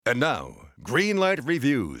And now, Greenlight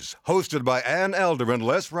Reviews, hosted by Ann Elder and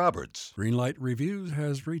Les Roberts. Greenlight Reviews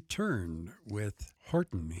has returned with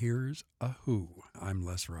Horton Hears a Who. I'm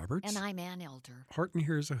Les Roberts. And I'm Ann Elder. Horton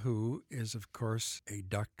Hears a Who is, of course, a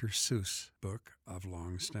Dr. Seuss book of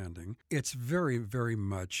long standing. It's very, very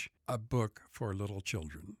much a book for little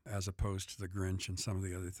children, as opposed to The Grinch and some of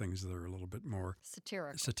the other things that are a little bit more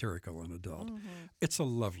satirical and adult. Mm-hmm. It's a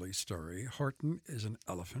lovely story. Horton is an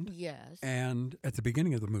elephant. Yes. And at the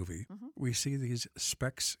beginning of the movie, we see these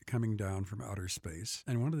specks coming down from outer space,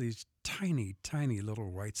 and one of these tiny, tiny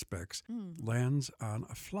little white specks lands on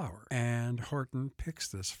a flower. And Horton picks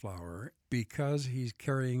this flower because he's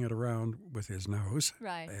carrying it around with his nose,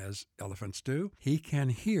 Right. as elephants do. He can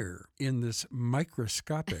hear in this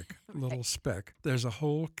microscopic little speck. There's a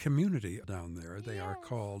whole community down there. They are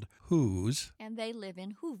called Who's. And they live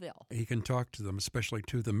in Whoville. He can talk to them, especially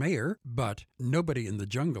to the mayor, but nobody in the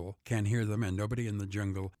jungle can hear them, and nobody in the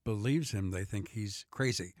jungle believes him. They think he's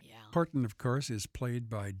crazy. Yeah. Horton, of course, is played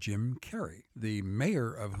by Jim Carrey. The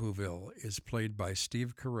mayor of Whoville is played by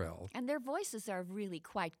Steve Carell. And their voices are really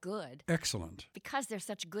quite good. Excellent. Because they're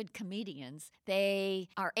such good comedians, they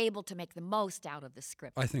are able to make the most out of the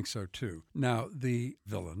script. I think so, too. Now, the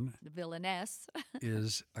villain The villainess.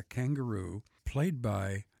 is a kangaroo played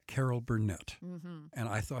by Carol Burnett. Mm-hmm. And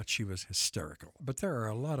I thought she was hysterical. But there are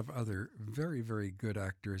a lot of other very, very good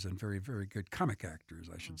actors and very, very good comic actors,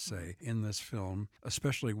 I should say, in this film,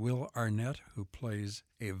 especially Will Arnett, who plays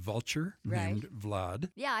a vulture named Vlad.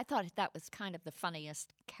 Yeah, I thought that was kind of the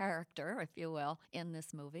funniest character, if you will, in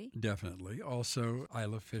this movie. Definitely. Also,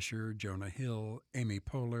 Isla Fisher, Jonah Hill, Amy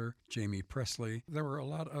Poehler, Jamie Presley. There were a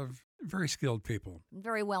lot of very skilled people.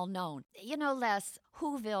 Very well known. You know, Les,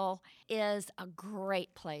 Whoville is a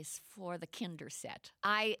great place for the kinder set.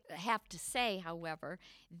 I have to say, however,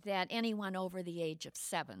 that anyone over the age of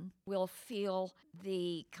 7 will feel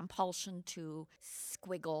the compulsion to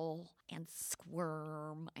squiggle and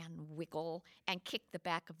squirm and wiggle and kick the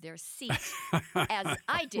back of their seat, as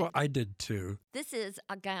I did. Well, I did too. This is,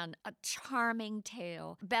 again, a charming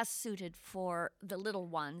tale, best suited for the little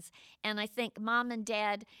ones. And I think, Mom and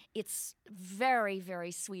Dad, it's very,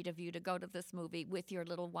 very sweet of you to go to this movie with your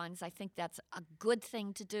little ones. I think that's a good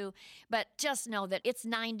thing to do. But just know that it's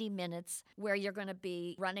 90 minutes where you're going to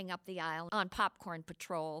be running up the aisle on popcorn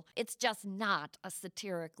patrol. It's just not a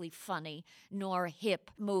satirically funny nor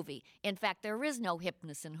hip movie. In fact, there is no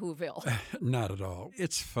hipness in Whoville. Not at all.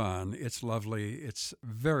 It's fun. It's lovely. It's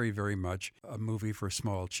very, very much a movie for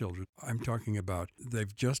small children. I'm talking about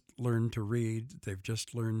they've just learned to read. They've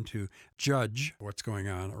just learned to judge what's going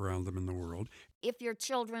on around them in the world. If your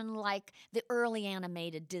children like the early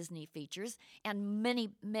animated Disney features, and many,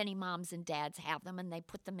 many moms and dads have them, and they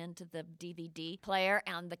put them into the DVD player,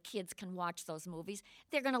 and the kids can watch those movies,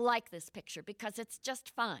 they're going to like this picture because it's just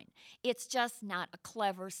fine. It's just not a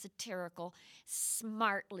clever, satirical,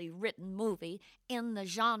 smartly written movie in the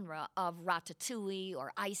genre of Ratatouille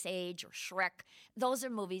or Ice Age or Shrek. Those are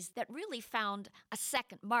movies that really found a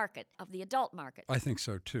second market of the adult market. I think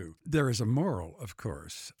so, too. There is a moral, of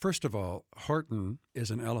course. First of all, Horton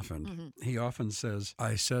is an elephant. He often says,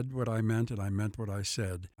 I said what I meant and I meant what I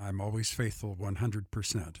said. I'm always faithful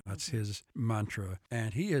 100%. That's his mantra.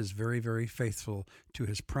 And he is very, very faithful to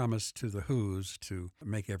his promise to the Who's to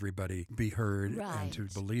make everybody be heard and to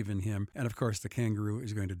believe in him. And of course, the kangaroo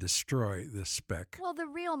is going to destroy this speck. Well, the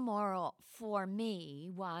real moral for me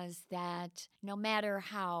was that no matter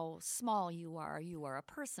how small you are a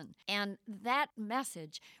person. And that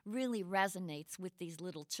message really resonates with these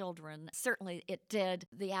little children. Certainly it did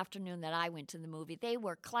the afternoon that I went to the movie. They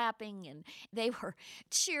were clapping and they were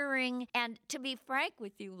cheering. And to be frank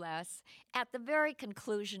with you, Les, at the very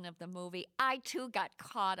conclusion of the movie, I too got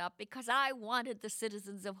caught up because I wanted the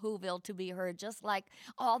citizens of Whoville to be heard just like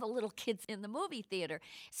all the little kids in the movie theater.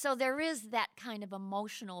 So there is that kind of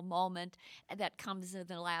emotional moment that comes in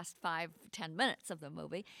the last 5-10 minutes of the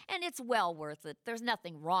movie, and it's well worth it. There's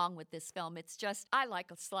nothing wrong with this film. It's just I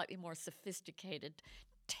like a slightly more sophisticated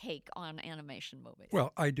take on animation movies.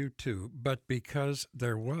 Well, I do too, but because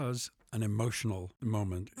there was an emotional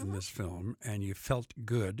moment in this film, and you felt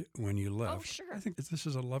good when you left. Oh, sure. I think this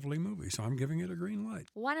is a lovely movie, so I'm giving it a green light.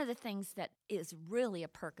 One of the things that is really a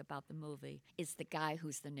perk about the movie is the guy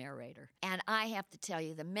who's the narrator. And I have to tell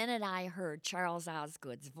you, the minute I heard Charles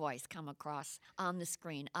Osgood's voice come across on the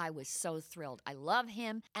screen, I was so thrilled. I love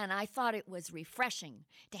him, and I thought it was refreshing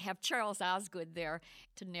to have Charles Osgood there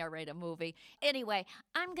to narrate a movie. Anyway,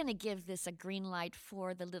 I'm going to give this a green light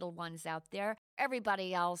for the little ones out there.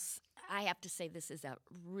 Everybody else, I have to say this is a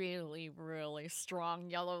really, really strong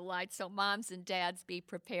yellow light, so moms and dads, be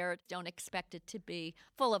prepared. Don't expect it to be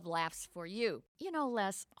full of laughs for you. You know,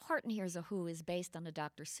 Les, Horton Hears a Who is based on a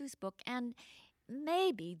Dr. Seuss book, and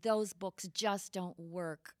maybe those books just don't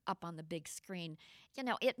work up on the big screen. You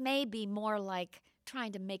know, it may be more like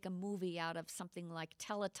trying to make a movie out of something like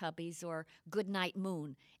Teletubbies or Goodnight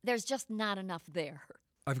Moon. There's just not enough there.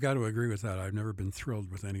 I've got to agree with that. I've never been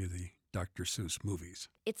thrilled with any of the Dr. Seuss movies.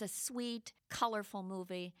 It's a sweet, colorful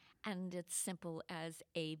movie, and it's simple as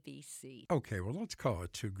ABC. Okay, well, let's call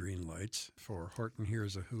it 2 green lights for Horton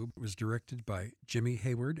Hears a Who. It was directed by Jimmy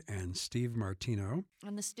Hayward and Steve Martino.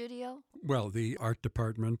 And the studio? Well, the art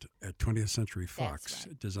department at 20th Century Fox That's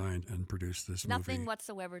right. designed and produced this Nothing movie.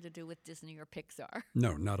 whatsoever to do with Disney or Pixar.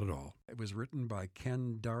 No, not at all. It was written by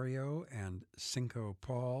Ken Dario and Cinco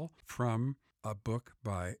Paul from a book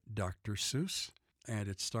by Dr. Seuss, and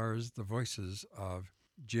it stars the voices of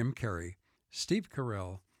Jim Carrey, Steve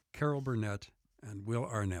Carell, Carol Burnett, and Will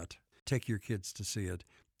Arnett. Take your kids to see it.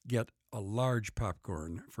 Get a large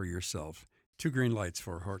popcorn for yourself. 2 green lights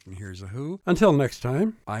for Horton Hears a Who. Until next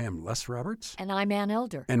time, I am Les Roberts. And I'm Ann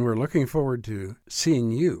Elder. And we're looking forward to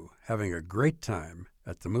seeing you having a great time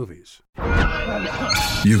at the movies.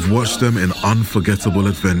 You've watched them in unforgettable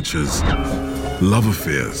adventures, love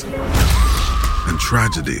affairs, and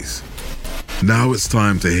tragedies. Now it's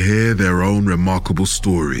time to hear their own remarkable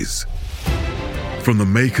stories. From the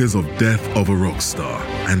makers of Death of a Rock Star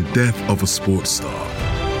and Death of a Sports Star,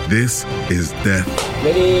 this is Death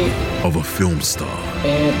of a Film Star.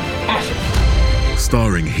 And action.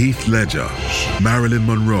 Starring Heath Ledger, Marilyn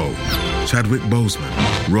Monroe, Chadwick Boseman,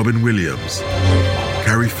 Robin Williams,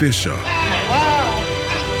 Carrie Fisher,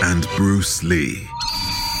 and Bruce Lee.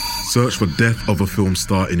 Search for Death of a Film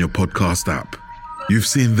Star in your podcast app. You've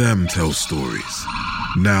seen them tell stories.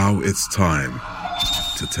 Now it's time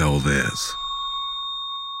to tell theirs.